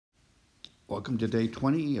Welcome to day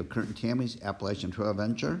 20 of Kurt and Tammy's Appalachian Trail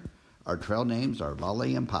Adventure. Our trail names are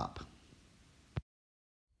Lolly and Pop.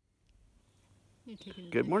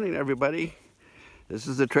 Good morning, everybody. This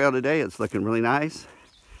is the trail today. It's looking really nice.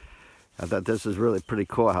 I thought this was really pretty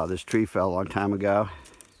cool how this tree fell a long time ago.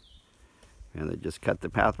 And they just cut the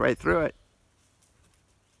path right through it.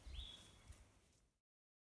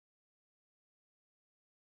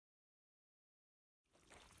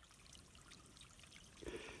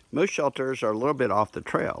 Most shelters are a little bit off the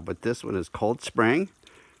trail, but this one is Cold Spring.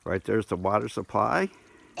 Right there's the water supply.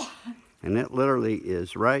 And it literally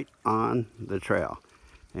is right on the trail.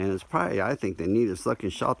 And it's probably, I think, the neatest looking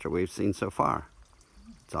shelter we've seen so far.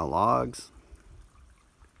 It's all logs.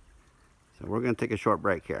 So we're going to take a short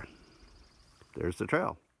break here. There's the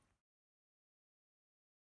trail.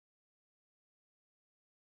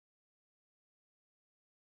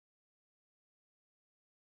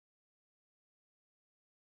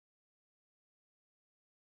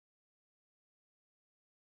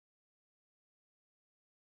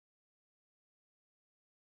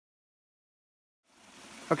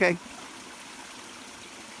 Okay.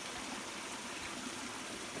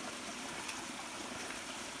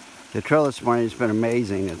 The trail this morning has been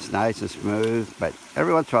amazing. It's nice and smooth, but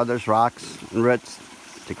every once in a while there's rocks and roots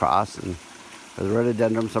to cross, and the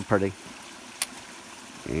rhododendrons are pretty.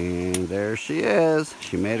 And there she is.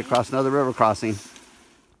 She made it across another river crossing.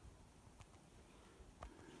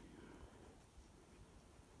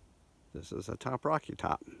 This is a top rocky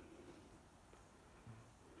top.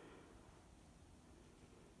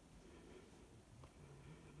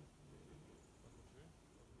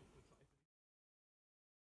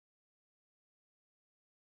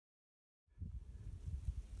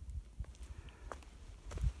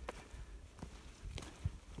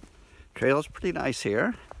 Trail's pretty nice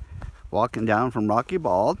here. Walking down from Rocky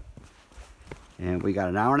Bald. And we got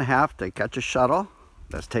an hour and a half to catch a shuttle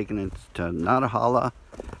that's taking us to Nantahala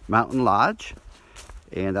Mountain Lodge.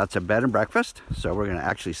 And that's a bed and breakfast. So we're gonna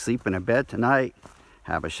actually sleep in a bed tonight,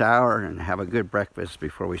 have a shower, and have a good breakfast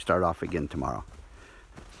before we start off again tomorrow.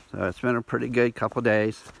 So it's been a pretty good couple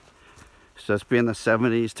days. It's supposed to be in the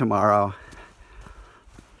 70s tomorrow.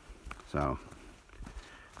 So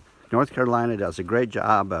North Carolina does a great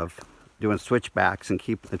job of doing switchbacks and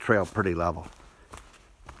keeping the trail pretty level.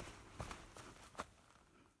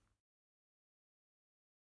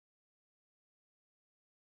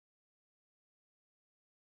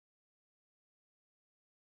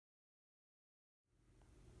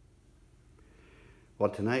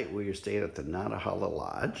 Well, tonight we are staying at the Nantahala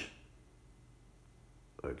Lodge.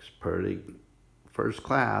 Looks pretty first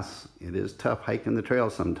class. It is tough hiking the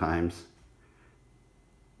trail sometimes.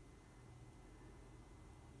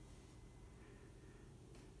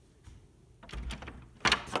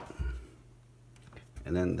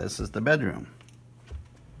 And then this is the bedroom.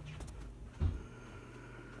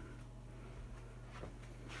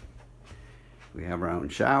 We have our own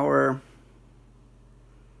shower.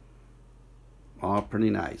 All pretty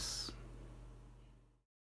nice.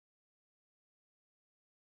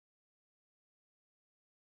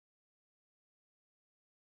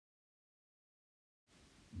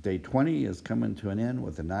 Day 20 is coming to an end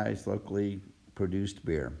with a nice locally produced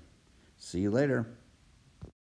beer. See you later.